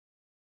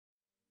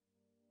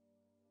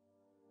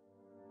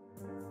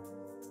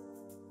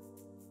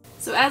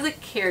So as a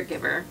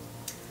caregiver,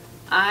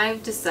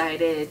 I've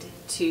decided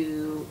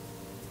to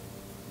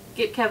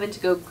get Kevin to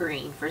go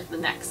green for the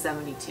next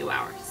 72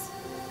 hours.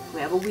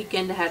 We have a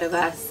weekend ahead of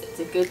us. It's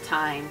a good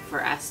time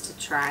for us to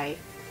try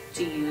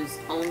to use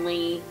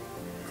only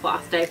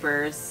cloth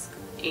diapers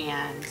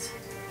and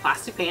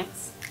plastic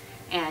pants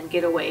and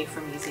get away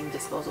from using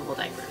disposable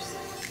diapers.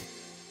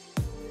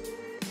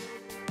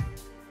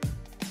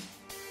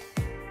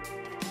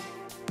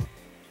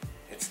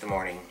 It's the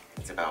morning.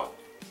 It's about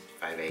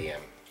 5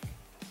 a.m.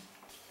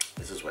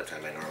 This is what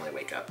time I normally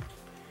wake up.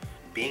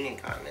 Being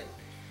incontinent,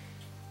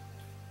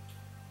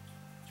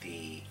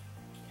 you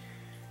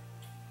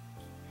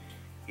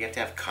have to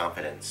have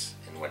confidence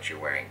in what you're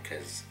wearing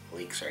because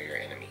leaks are your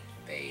enemy.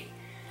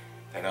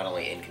 They're not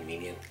only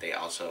inconvenient, they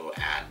also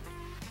add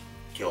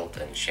guilt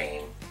and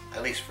shame,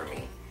 at least for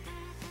me.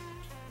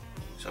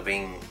 So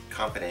being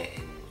confident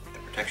in the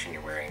protection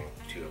you're wearing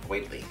to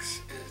avoid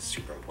leaks is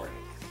super important.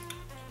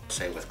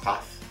 Say with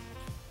cloth,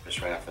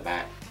 just right off the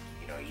bat,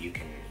 you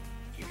can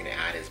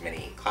add as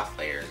many cloth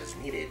layers as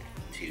needed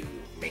to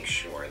make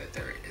sure that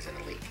there isn't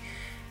a leak.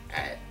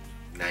 At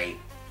night,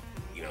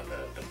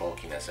 the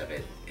bulkiness of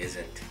it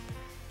isn't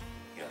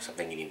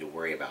something you need to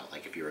worry about,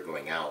 like if you were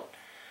going out.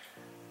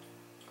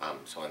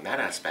 So in that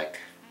aspect,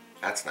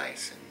 that's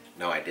nice. And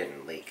no, I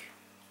didn't leak.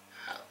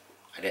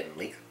 I didn't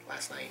leak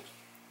last night,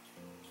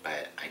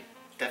 but I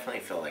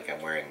definitely feel like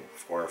I'm wearing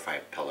 4 or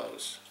 5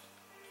 pillows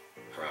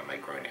around my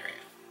groin area.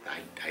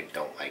 I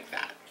don't like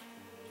that.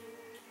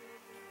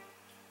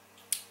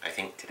 I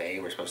think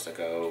today we're supposed to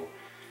go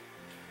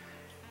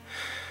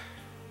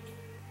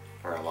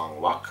for a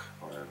long walk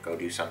or go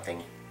do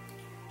something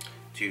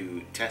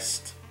to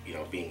test,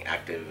 being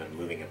active and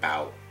moving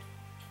about,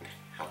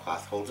 how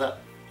cloth holds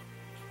up.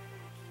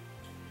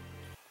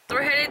 So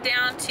we're headed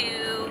down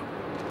to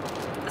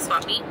the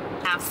swap meet,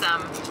 have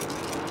some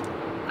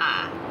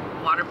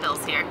water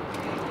pills here,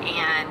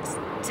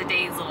 and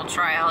today's little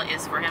trial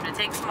is for him to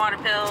take some water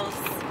pills,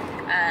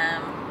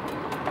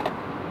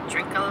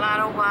 drink a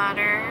lot of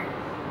water,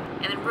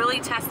 and then really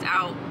test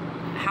out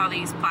how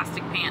these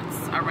plastic pants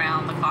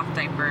around the cloth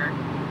diaper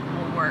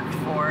will work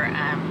for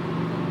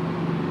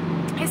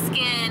his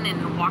skin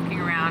and walking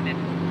around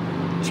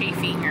and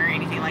chafing or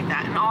anything like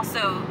that, and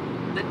also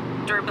the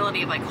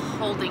durability of like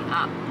holding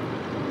up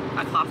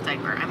a cloth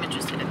diaper. I'm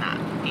interested in that,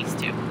 these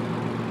two.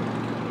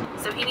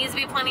 So he needs to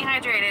be plenty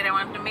hydrated. I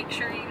want him to make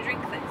sure you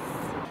drink this.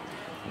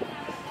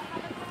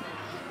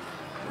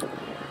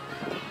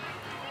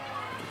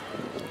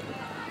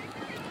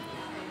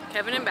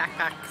 Kevin in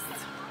backpacks.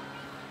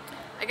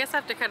 I guess I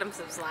have to cut him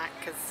some slack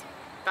because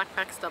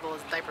backpacks double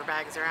as diaper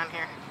bags around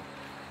here.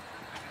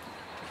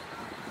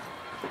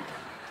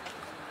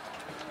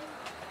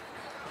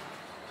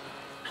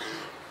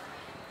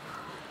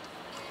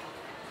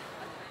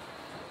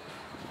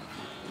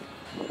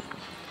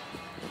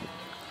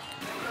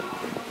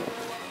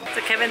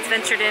 So Kevin's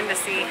ventured in to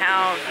see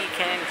how he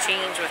can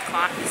change with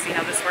cloth to see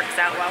how this works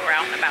out while we're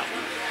out and about.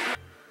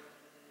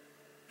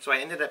 So I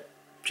ended up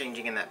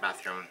changing in that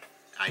bathroom.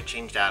 I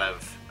changed out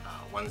of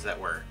ones that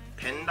were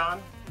pinned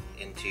on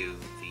into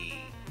the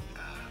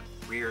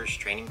rear's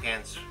training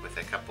pants with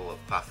a couple of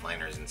cloth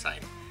liners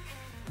inside.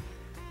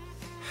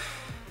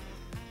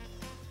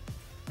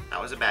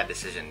 That was a bad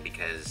decision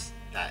because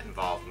that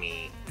involved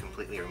me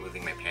completely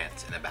removing my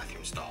pants in a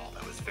bathroom stall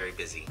that was very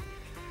busy.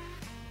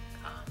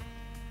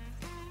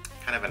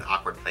 Kind of an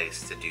awkward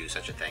place to do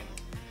such a thing.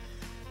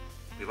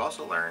 We've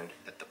also learned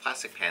that the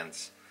plastic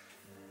pants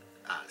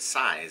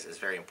size is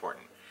very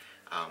important.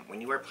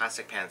 When you wear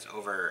plastic pants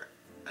over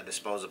a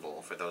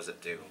disposable, for those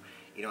that do,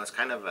 it's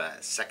kind of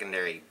a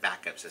secondary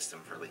backup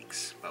system for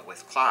leaks. But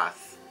with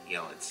cloth,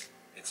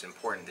 it's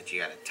important that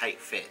you got a tight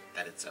fit,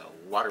 that it's a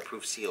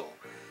waterproof seal,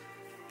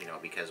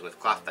 because with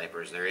cloth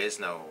diapers there is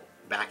no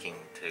backing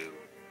to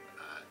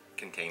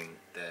contain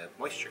the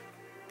moisture.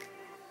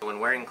 When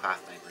wearing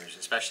cloth diapers,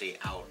 especially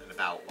out and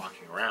about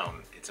walking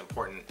around, it's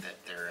important that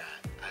they're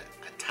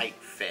a tight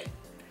fit.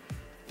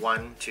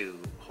 One, to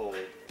hold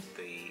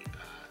the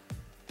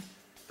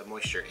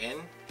moisture in,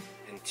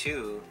 and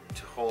 2,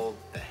 to hold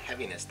the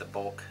heaviness, the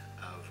bulk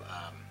of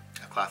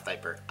a cloth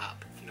diaper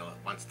up. It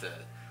wants to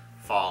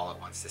fall, it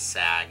wants to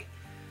sag.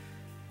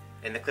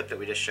 In the clip that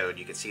we just showed,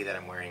 you can see that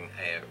I'm wearing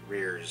a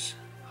rear's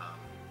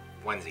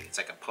onesie. It's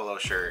like a polo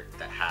shirt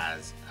that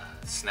has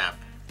a snap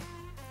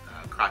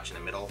crotch in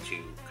the middle to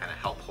kind of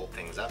help hold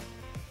things up.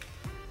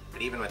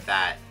 But even with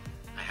that,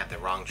 I had the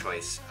wrong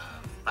choice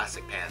of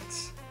plastic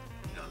pants.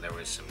 There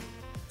was some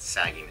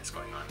sagginess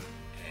going on,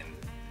 and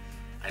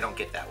I don't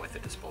get that with the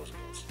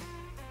disposables.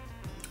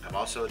 I've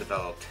also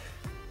developed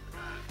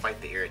quite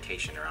the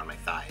irritation around my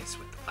thighs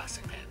with the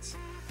plastic pants.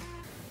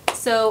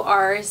 So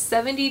our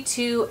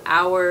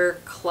 72-hour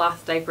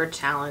cloth diaper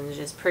challenge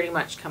is pretty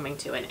much coming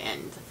to an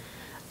end.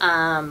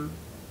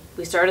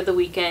 We started the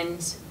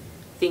weekend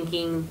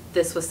thinking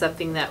this was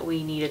something that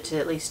we needed to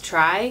at least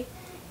try,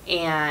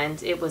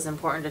 and it was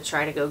important to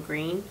try to go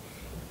green,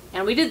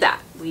 and we did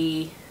that.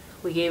 We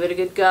gave it a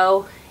good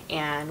go,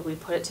 and we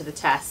put it to the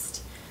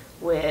test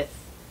with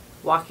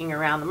walking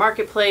around the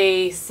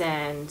marketplace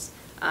and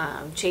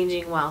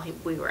changing while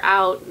we were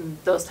out and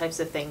those types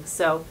of things.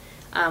 So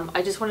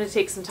I just wanted to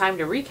take some time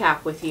to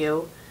recap with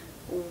you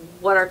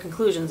what our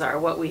conclusions are,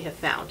 what we have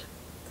found.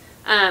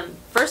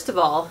 First of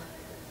all,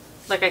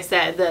 like I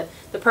said,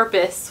 the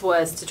purpose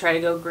was to try to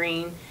go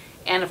green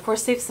and of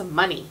course save some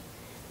money.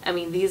 I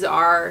mean, these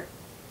are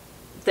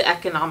the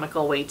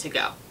economical way to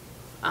go.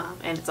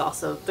 And it's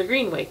also the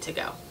green way to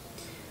go.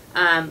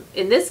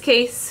 In this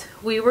case,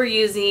 we were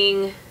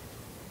using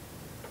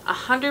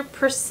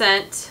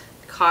 100%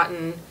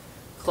 cotton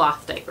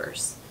cloth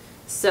diapers.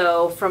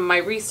 So from my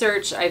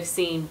research, I've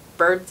seen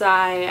bird's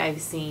eye,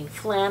 I've seen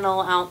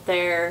flannel out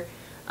there,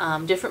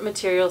 different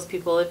materials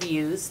people have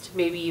used,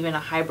 maybe even a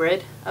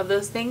hybrid of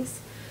those things.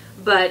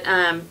 But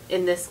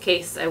in this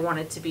case, I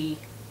wanted to be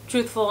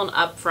truthful and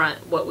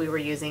upfront what we were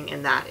using,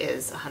 and that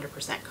is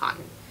 100%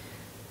 cotton.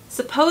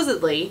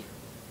 Supposedly,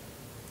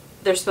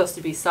 they're supposed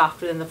to be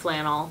softer than the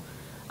flannel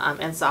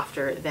and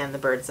softer than the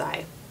bird's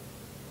eye.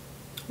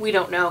 We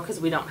don't know because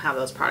we don't have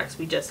those products.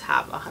 We just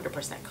have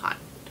 100% cotton.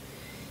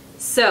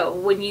 So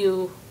when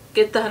you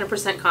get the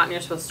 100% cotton,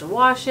 you're supposed to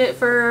wash it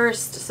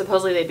first.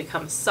 Supposedly they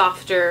become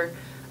softer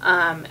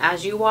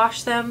as you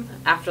wash them.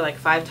 After like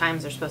 5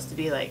 times, they're supposed to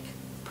be like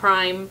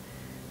prime,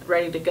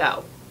 ready to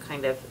go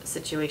kind of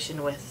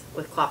situation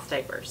with cloth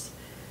diapers.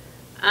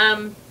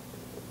 I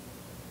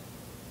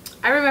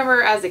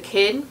remember as a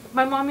kid,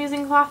 my mom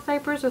using cloth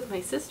diapers with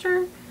my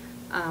sister.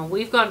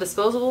 We've gone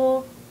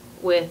disposable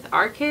with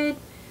our kid,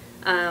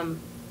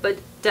 but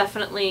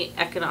definitely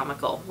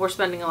economical. We're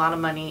spending a lot of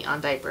money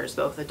on diapers,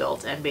 both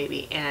adult and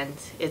baby, and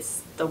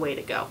it's the way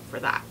to go for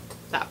that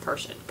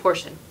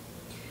portion.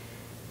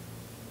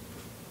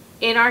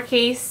 In our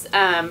case,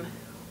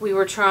 we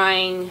were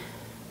trying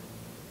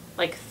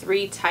like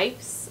 3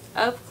 types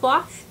of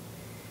cloth,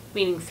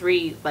 meaning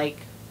 3 like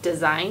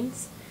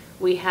designs.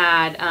 We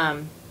had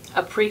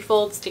a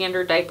pre-fold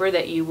standard diaper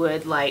that you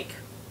would like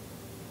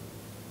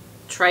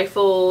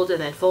tri-fold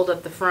and then fold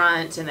up the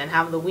front and then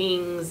have the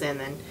wings, and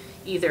then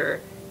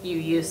either you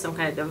use some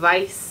kind of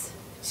device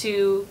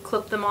to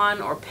clip them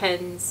on or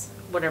pens,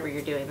 whatever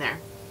you're doing there.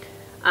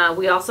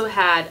 We also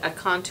had a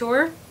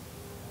contour.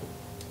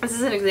 This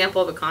is an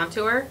example of a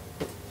contour.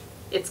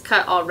 It's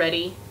cut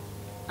already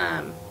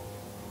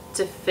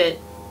to fit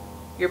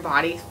your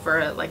body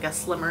for like a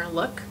slimmer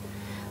look.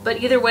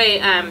 But either way,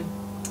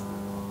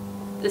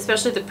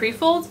 especially the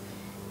pre-fold,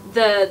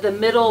 the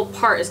middle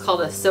part is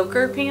called a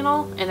soaker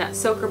panel, and that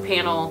soaker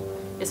panel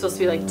is supposed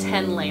to be like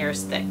 10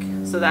 layers thick.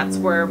 So that's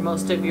where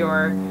most of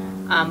your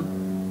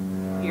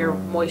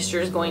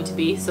moisture is going to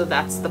be. So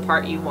that's the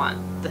part you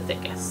want the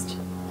thickest.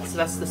 So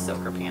that's the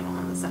soaker panel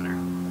in the center.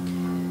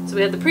 So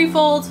we had the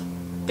pre-fold,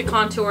 the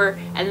contour,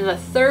 and then the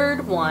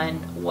third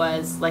one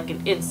was like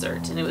an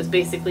insert, and it was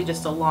basically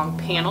just a long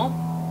panel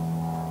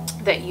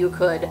that you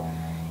could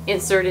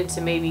insert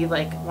into maybe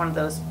like one of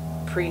those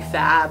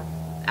prefab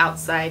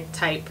outside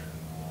type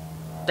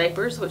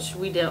diapers, which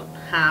we don't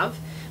have,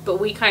 but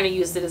we kind of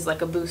used it as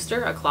like a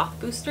booster, a cloth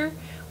booster,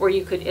 where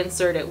you could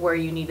insert it where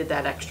you needed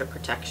that extra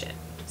protection.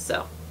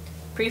 So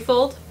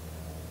pre-fold,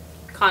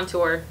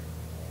 contour,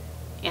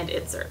 and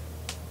insert.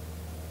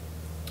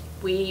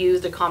 We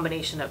used a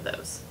combination of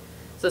those.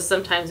 So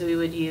sometimes we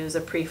would use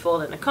a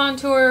pre-fold and a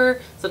contour,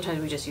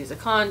 sometimes we just use a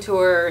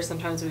contour,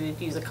 sometimes we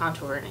would use a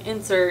contour and an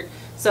insert.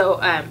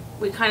 So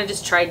we kind of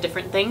just tried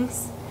different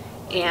things,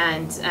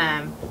 and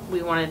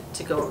we wanted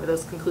to go over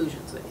those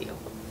conclusions with you.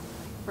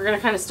 We're going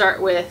to kind of start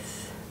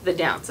with the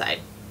downside.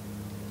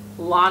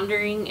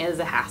 Laundering is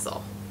a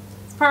hassle.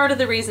 It's part of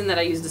the reason that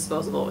I use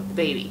disposable with the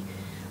baby.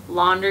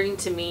 Laundering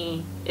to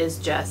me is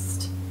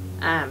just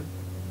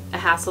a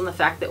hassle in the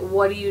fact that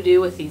what do you do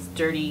with these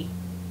dirty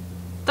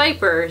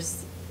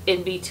diapers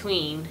in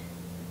between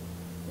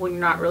when you're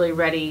not really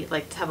ready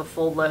like to have a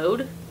full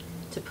load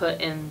to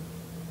put in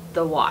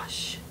the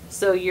wash.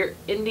 So you're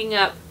ending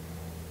up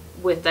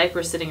with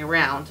diapers sitting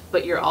around,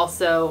 but you're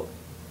also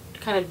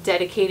kind of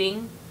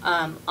dedicating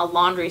a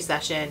laundry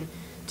session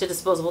to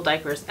disposable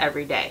diapers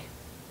every day.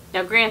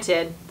 Now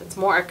granted, that's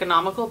more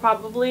economical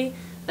probably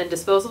than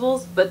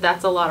disposables, but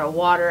that's a lot of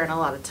water and a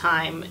lot of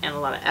time and a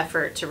lot of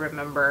effort to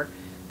remember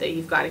that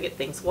you've got to get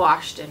things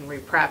washed and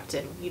re-prepped,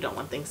 and you don't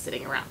want things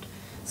sitting around.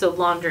 So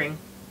laundering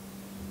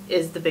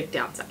is the big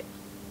downside.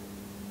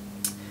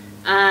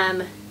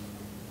 Now,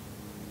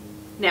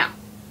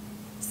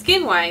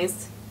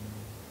 skin-wise,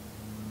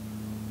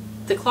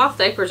 the cloth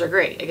diapers are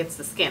great against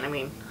the skin. I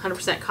mean,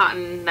 100%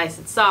 cotton, nice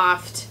and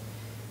soft.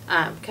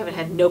 Kevin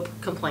had no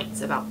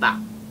complaints about that.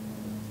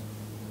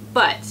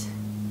 But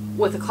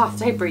with a cloth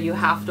diaper, you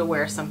have to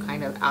wear some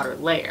kind of outer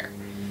layer.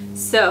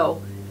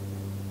 So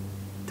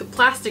the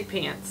plastic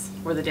pants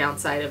were the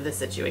downside of this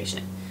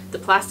situation. The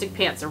plastic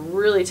pants are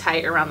really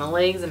tight around the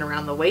legs and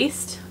around the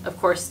waist, of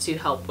course, to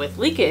help with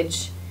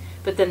leakage,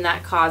 but then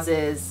that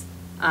causes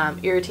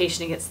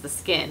irritation against the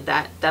skin.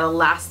 That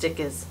elastic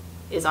is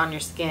on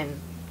your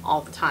skin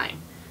all the time,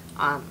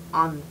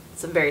 on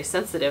some very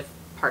sensitive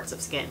parts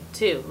of skin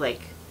too,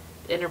 like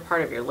the inner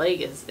part of your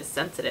leg is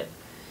sensitive.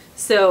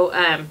 So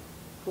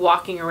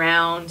walking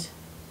around,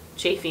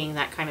 chafing,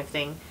 that kind of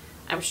thing.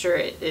 I'm sure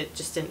it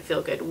just didn't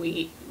feel good.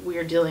 We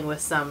are dealing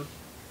with some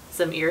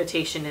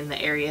irritation in the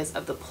areas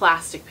of the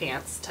plastic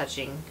pants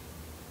touching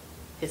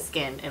his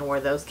skin, and where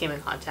those came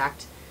in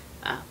contact,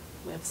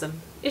 we have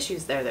some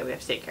issues there that we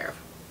have to take care of.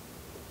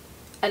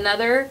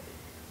 Another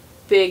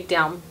big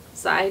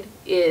downside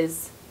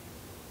is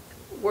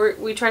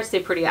we try to stay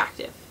pretty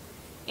active,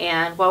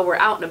 and while we're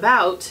out and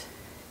about,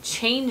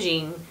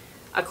 changing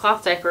a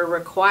cloth diaper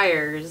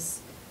requires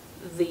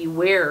the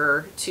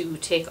wearer to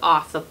take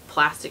off the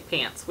plastic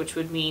pants, which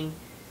would mean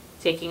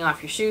taking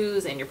off your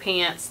shoes and your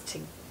pants to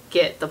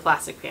get the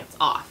plastic pants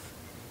off.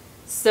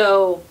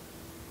 So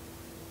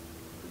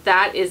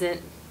that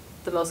isn't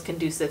the most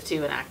conducive to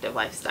an active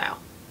lifestyle.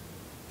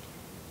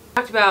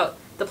 I talked about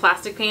the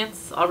plastic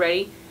pants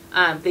already.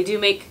 They do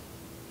make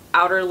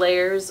outer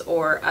layers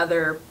or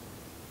other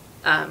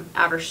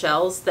outer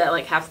shells that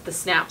like have the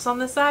snaps on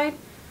the side,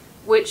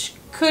 which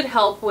could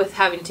help with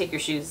having to take your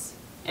shoes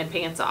and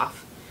pants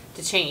off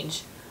to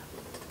change.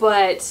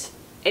 But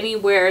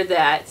anywhere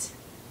that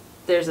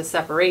there's a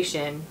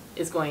separation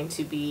is going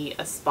to be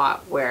a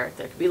spot where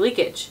there could be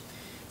leakage.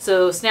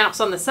 So snaps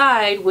on the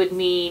side would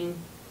mean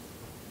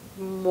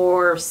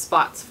more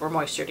spots for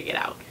moisture to get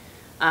out.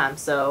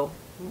 So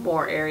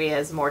more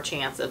areas, more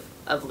chance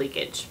of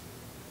leakage.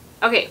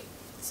 Okay,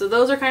 so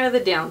those are kind of the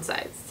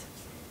downsides.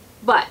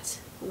 But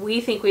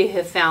we think we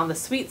have found the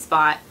sweet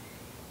spot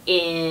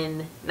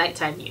in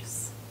nighttime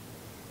use.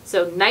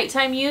 So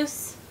nighttime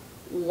use,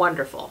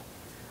 wonderful.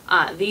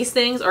 These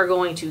things are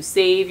going to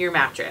save your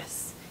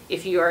mattress.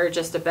 If you are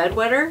just a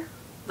bedwetter,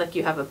 like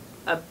you have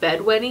a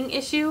bedwetting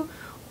issue,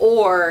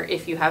 or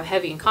if you have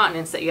heavy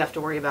incontinence that you have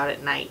to worry about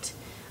at night,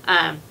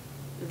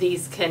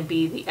 these can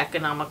be the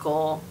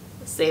economical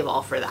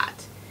save-all for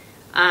that.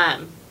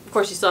 Of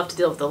course, you still have to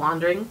deal with the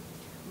laundering,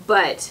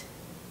 but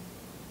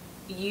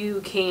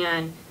you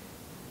can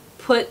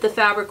put the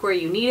fabric where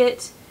you need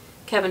it.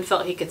 Kevin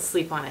felt he could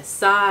sleep on his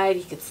side,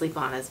 he could sleep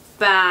on his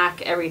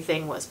back,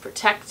 everything was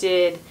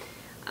protected.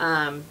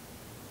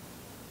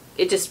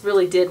 It just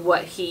really did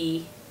what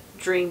he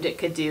dreamed it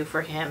could do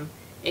for him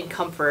in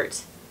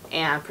comfort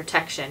and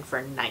protection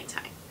for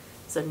nighttime.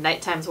 So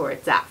nighttime's where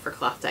it's at for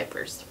cloth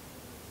diapers.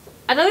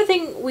 Another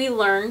thing we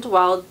learned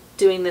while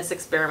doing this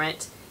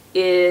experiment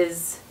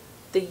is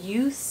the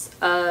use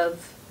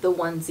of the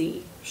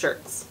onesie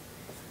shirts.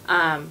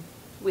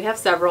 We have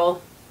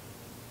several.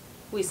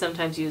 We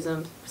sometimes use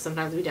them,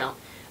 sometimes we don't.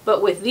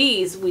 But with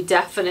these, we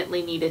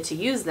definitely needed to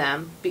use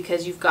them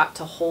because you've got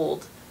to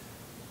hold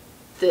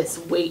this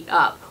weight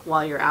up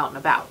while you're out and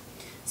about.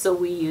 So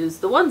we used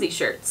the onesie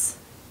shirts.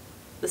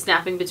 The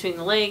snapping between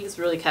the legs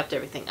really kept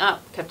everything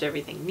up, kept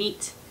everything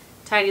neat,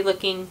 tidy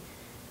looking.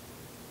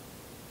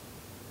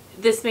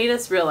 This made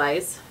us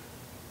realize,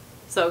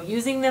 so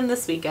using them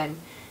this weekend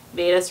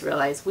made us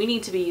realize we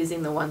need to be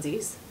using the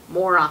onesies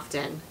more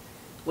often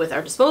with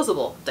our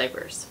disposable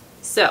diapers.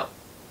 So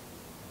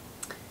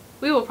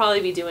we will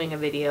probably be doing a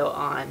video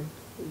on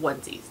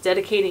onesies,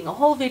 dedicating a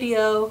whole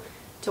video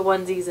to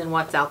onesies and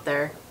what's out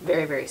there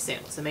very, very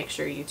soon. So make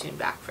sure you tune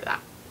back for that.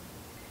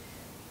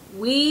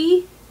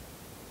 We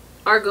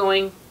are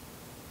going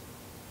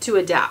to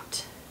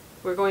adapt.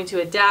 We're going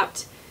to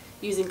adapt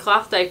using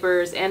cloth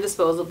diapers and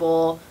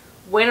disposable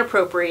when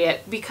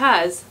appropriate,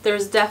 because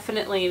there's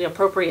definitely an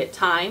appropriate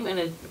time and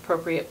an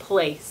appropriate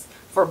place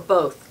for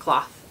both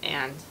cloth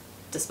and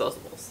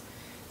disposables.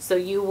 So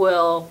you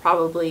will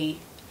probably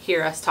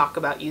hear us talk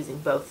about using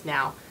both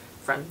now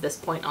from this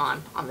point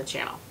on the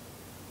channel.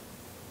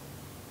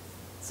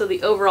 So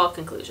the overall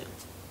conclusion.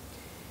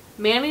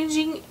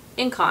 Managing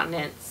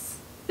incontinence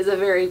is a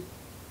very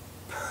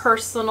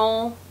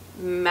personal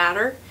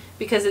matter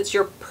because it's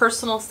your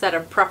personal set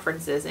of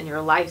preferences and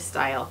your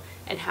lifestyle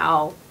and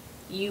how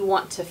you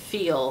want to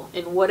feel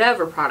in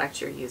whatever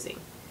product you're using.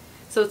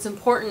 So it's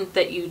important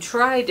that you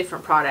try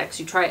different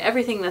products, you try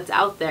everything that's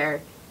out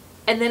there,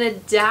 and then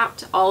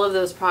adapt all of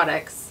those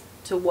products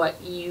to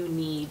what you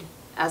need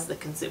as the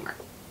consumer.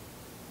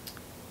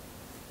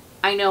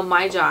 I know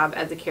my job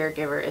as a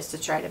caregiver is to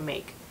try to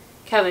make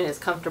Kevin as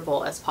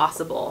comfortable as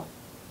possible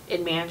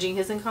in managing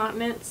his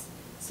incontinence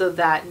so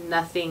that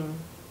nothing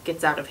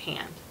gets out of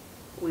hand.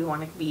 We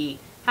want to be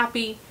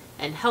happy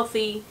and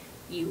healthy.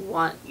 You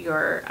want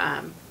your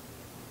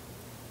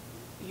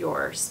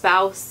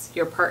spouse,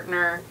 your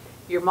partner,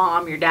 your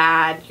mom, your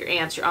dad, your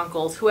aunts, your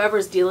uncles,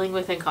 whoever's dealing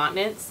with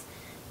incontinence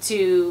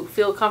to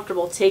feel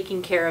comfortable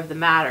taking care of the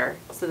matter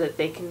so that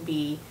they can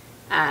be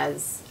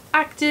as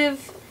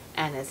active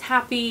and as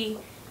happy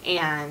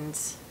and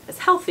as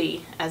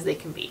healthy as they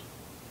can be.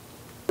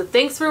 So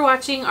thanks for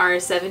watching our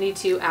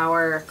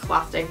 72-hour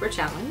cloth diaper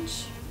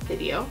challenge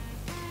video.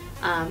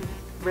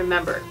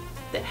 Remember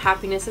that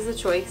happiness is a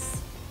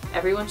choice.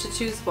 Everyone should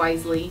choose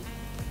wisely,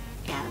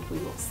 and we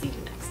will see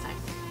you next time.